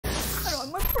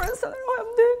my person. I don't have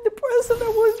the person that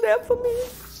was there for me.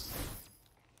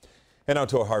 And now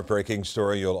to a heartbreaking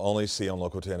story you'll only see on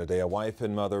Local 10 today. A wife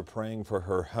and mother praying for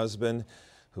her husband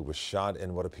who was shot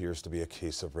in what appears to be a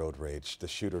case of road rage. The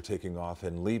shooter taking off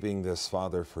and leaving this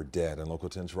father for dead. And Local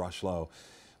 10's Rosh Lowe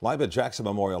live at Jackson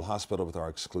Memorial Hospital with our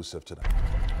exclusive tonight.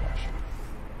 Rosh.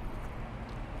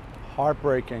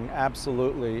 Heartbreaking,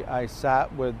 absolutely. I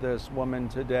sat with this woman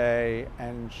today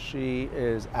and she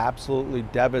is absolutely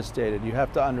devastated. You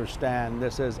have to understand,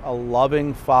 this is a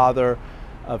loving father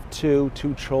of two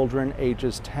children,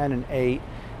 ages 10 and 8.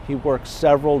 He works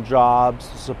several jobs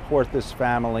to support this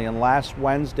family, and last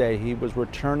Wednesday he was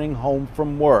returning home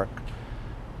from work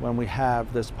when we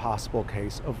have this possible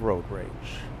case of road rage.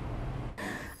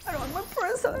 I don't have my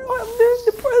person. I don't have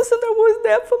the person that was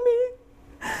there for me.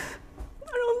 I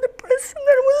don't have the person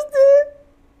that was there,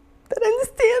 that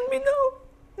understands me now,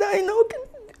 that I know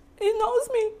he knows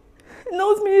me. He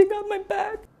knows me, he got my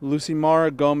back. Lucy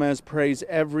Mara Gomez prays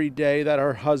every day that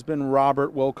her husband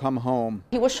Robert will come home.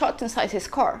 He was shot inside his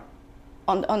car,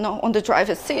 on the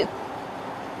driver's seat.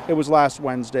 It was last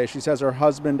Wednesday. She says her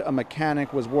husband, a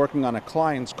mechanic, was working on a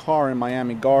client's car in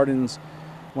Miami Gardens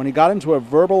when he got into a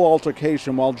verbal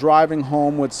altercation while driving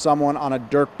home with someone on a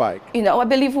dirt bike. You know, I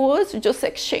believe it was just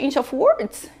exchange of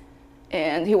words,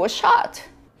 and he was shot.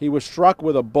 He was struck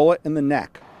with a bullet in the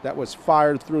neck that was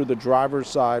fired through the driver's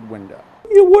side window.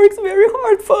 He works very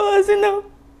hard for us, you know.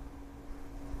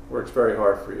 Works very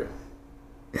hard for you.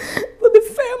 For the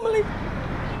family.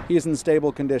 He is in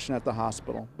stable condition at the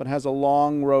hospital, but has a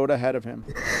long road ahead of him.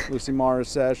 Lucy Mara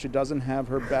says she doesn't have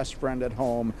her best friend at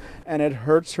home, and it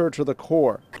hurts her to the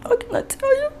core. How can I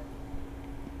tell you?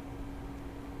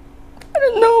 I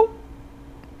don't know.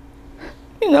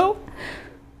 You know,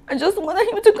 I just wanted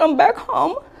him to come back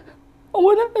home. I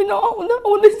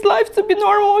want his life to be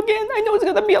normal again. I know it's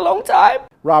gonna be a long time.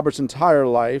 Robert's entire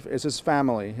life is his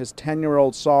family, his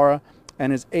 10-year-old Sarah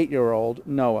and his 8-year-old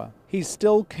Noah. He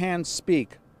still can't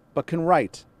speak, but can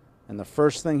write. And the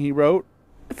first thing he wrote?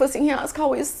 The first thing he asked,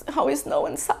 how is Noah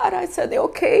and Sarah? I said, they're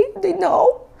okay, they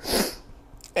know.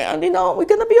 And you know, we're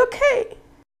gonna be okay.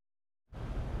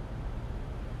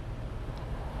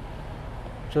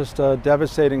 Just a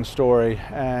devastating story,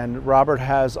 and Robert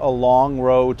has a long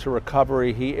road to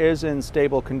recovery. He is in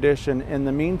stable condition. In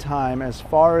the meantime, as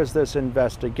far as this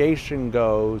investigation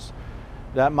goes,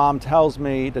 that mom tells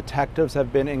me detectives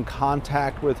have been in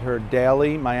contact with her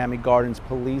daily. Miami Gardens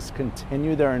police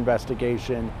continue their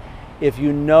investigation. If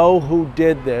you know who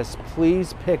did this,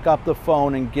 please pick up the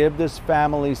phone and give this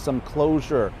family some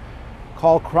closure.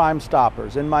 Call Crime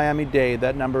Stoppers in Miami-Dade.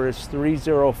 That number is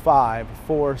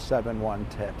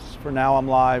 305-471-TIPS. For now, I'm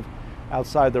live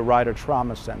outside the Ryder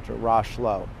Trauma Center. Rosh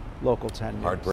Lowe, Local 10 News.